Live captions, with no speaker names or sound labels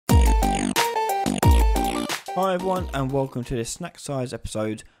Hi everyone and welcome to this SnackSize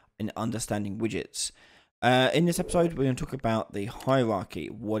episode in Understanding Widgets. In this episode we're going to talk about the hierarchy,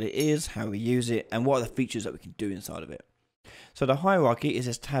 what it is, how we use it, and what are the features that we can do inside of it. So the hierarchy is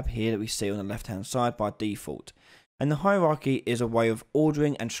this tab here that we see on the left hand side by default. And the hierarchy is a way of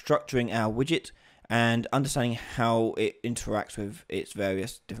ordering and structuring our widget and understanding how it interacts with its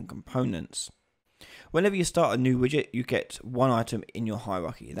various different components. Whenever you start a new widget, you get one item in your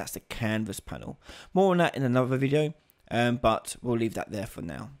hierarchy. That's the canvas panel. More on that in another video, but we'll leave that there for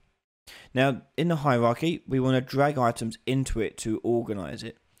now. Now, in the hierarchy, we want to drag items into it to organize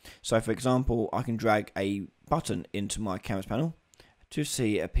it. So, for example, I can drag a button into my canvas panel to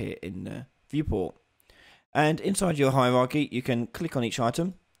see it appear in the viewport. And inside your hierarchy, you can click on each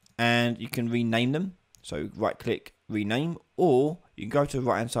item and you can rename them. So, right-click, rename, or you can go to the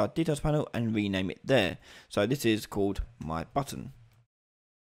right hand side details panel and rename it there. So this is called my button.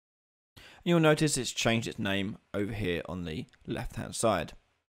 And you'll notice it's changed its name over here on the left hand side.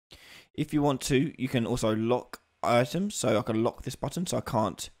 If you want to, you can also lock items. So I can lock this button so I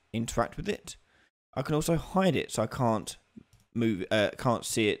can't interact with it. I can also hide it so I can't move, can't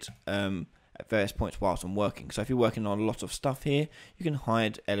see it at various points whilst I'm working. So if you're working on a lot of stuff here, you can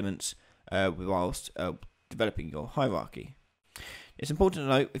hide elements whilst developing your hierarchy. It's important to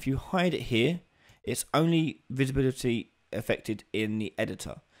note, if you hide it here, it's only visibility affected in the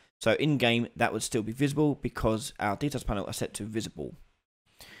editor. So in game, that would still be visible because our details panel are set to visible.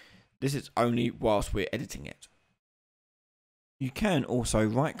 This is only whilst we're editing it. You can also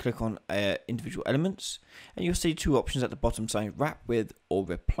right click on individual elements and you'll see two options at the bottom saying wrap with or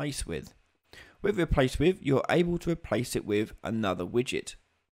replace with. With replace with, you're able to replace it with another widget.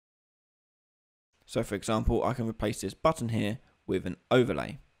 So for example, I can replace this button here with an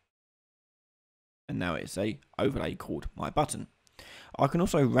overlay. And now it's a overlay called my button. I can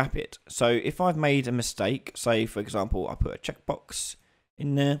also wrap it. So if I've made a mistake, say for example, I put a checkbox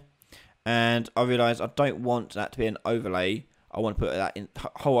in there and I realize I don't want that to be an overlay. I want to put that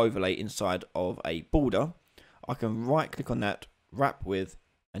whole overlay inside of a border. I can right click on that, wrap with,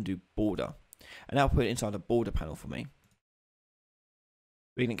 and do border. And that'll put it inside a border panel for me.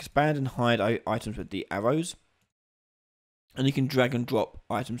 We can expand and hide items with the arrows. And you can drag and drop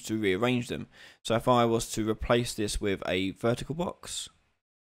items to rearrange them. So if I was to replace this with a vertical box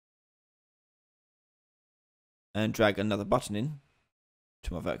and drag another button in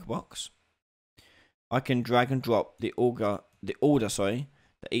to my vertical box, I can drag and drop the order that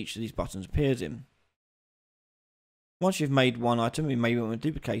each of these buttons appears in. Once you've made one item, we may want to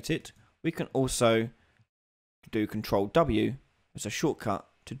duplicate it. We can also do Control W as a shortcut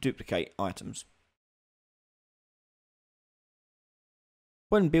to duplicate items.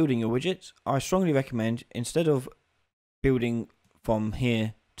 When building your widget, I strongly recommend, instead of building from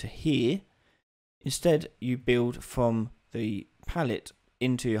here to here, instead you build from the palette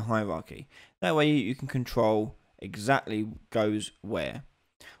into your hierarchy. That way you can control exactly goes where.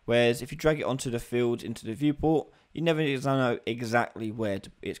 Whereas if you drag it onto the field into the viewport, you never know exactly where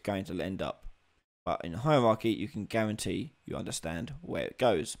it's going to end up. But in a hierarchy, you can guarantee you understand where it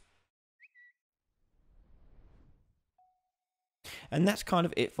goes. And that's kind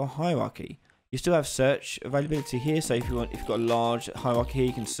of it for hierarchy. You still have search availability here, so if you've got a large hierarchy here,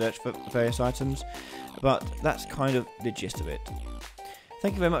 you can search for various items. But that's kind of the gist of it.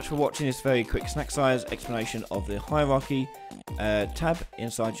 Thank you very much for watching this very quick SnackSize explanation of the hierarchy tab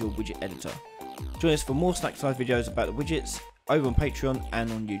inside your widget editor. Join us for more SnackSize videos about the widgets over on Patreon and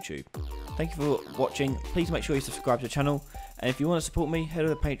on YouTube. Thank you for watching. Please make sure you subscribe to the channel, and if you want to support me, head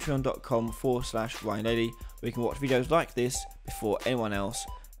over to patreon.com/RyanLady, where you can watch videos like this before anyone else,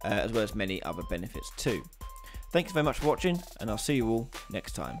 as well as many other benefits too. Thanks very much for watching, and I'll see you all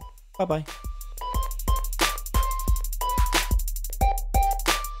next time. Bye bye.